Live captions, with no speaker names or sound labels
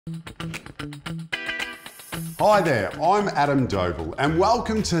Hi there, I'm Adam Dovile and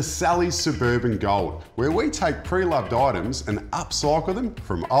welcome to Selleys Suburban Gold, where we take pre-loved items and upcycle them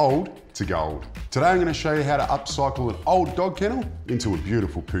from old to gold. Today I'm going to show you how to upcycle an old dog kennel into a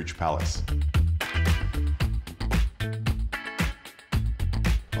beautiful Pooch palace.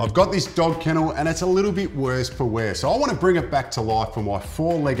 I've got this dog kennel and it's a little bit worse for wear, so I want to bring it back to life for my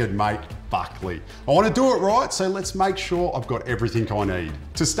four-legged mate, Buckley. I want to do it right, so let's make sure I've got everything I need.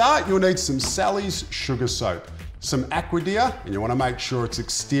 To start, you'll need some Selleys Sugar Soap, some Aquadhere, and you want to make sure it's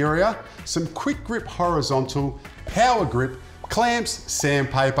exterior, some Kwik grip horizontal, power grip, clamps,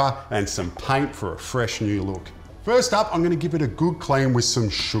 sandpaper, and some paint for a fresh new look. First up, I'm going to give it a good clean with some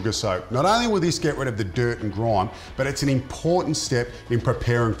sugar soap. Not only will this get rid of the dirt and grime, but it's an important step in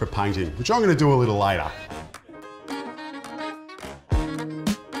preparing for painting, which I'm going to do a little later.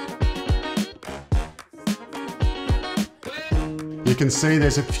 You can see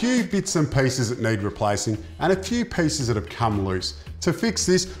there's a few bits and pieces that need replacing and a few pieces that have come loose. To fix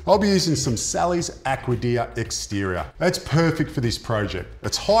this, I'll be using some Selleys Aquadhere Exterior. It's perfect for this project.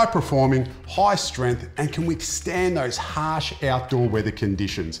 It's high performing, high strength, and can withstand those harsh outdoor weather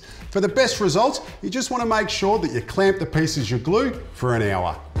conditions. For the best results, you just want to make sure that you clamp the pieces you glue for an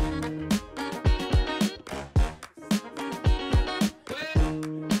hour.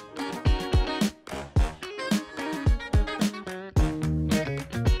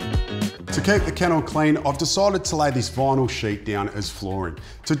 To keep the kennel clean, I've decided to lay this vinyl sheet down as flooring.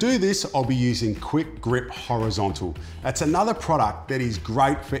 To do this, I'll be using Kwik Grip Horizontal. That's another product that is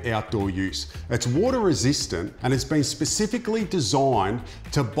great for outdoor use. It's water resistant and it's been specifically designed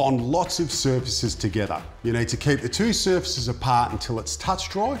to bond lots of surfaces together. You need to keep the two surfaces apart until it's touch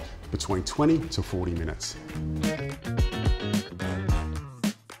dry, between 20 to 40 minutes.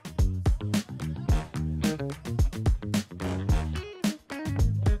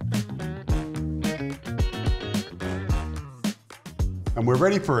 And we're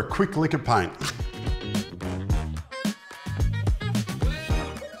ready for a quick lick of paint.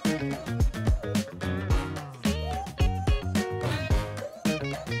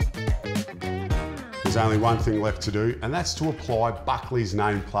 There's only one thing left to do, and that's to apply Buckley's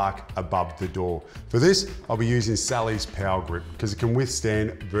name plaque above the door. For this, I'll be using Selleys Power Grip because it can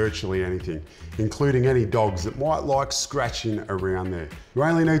withstand virtually anything, including any dogs that might like scratching around there. You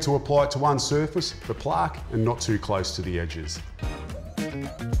only need to apply it to one surface, the plaque, and not too close to the edges.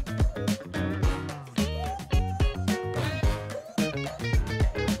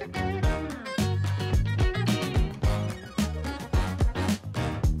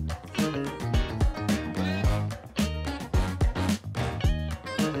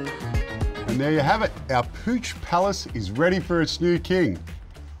 And there you have it, our Pooch Palace is ready for its new king.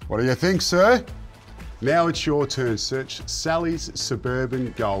 What do you think, sir? Now it's your turn. Search Selleys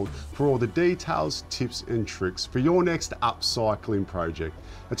Suburban Gold for all the details, tips and tricks for your next upcycling project.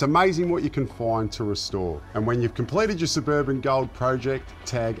 It's amazing what you can find to restore. And when you've completed your Suburban Gold project,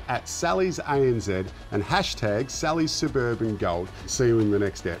 tag at Selleys ANZ and hashtag Selleys Suburban Gold. See you in the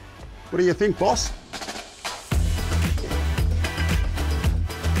next step. What do you think, boss?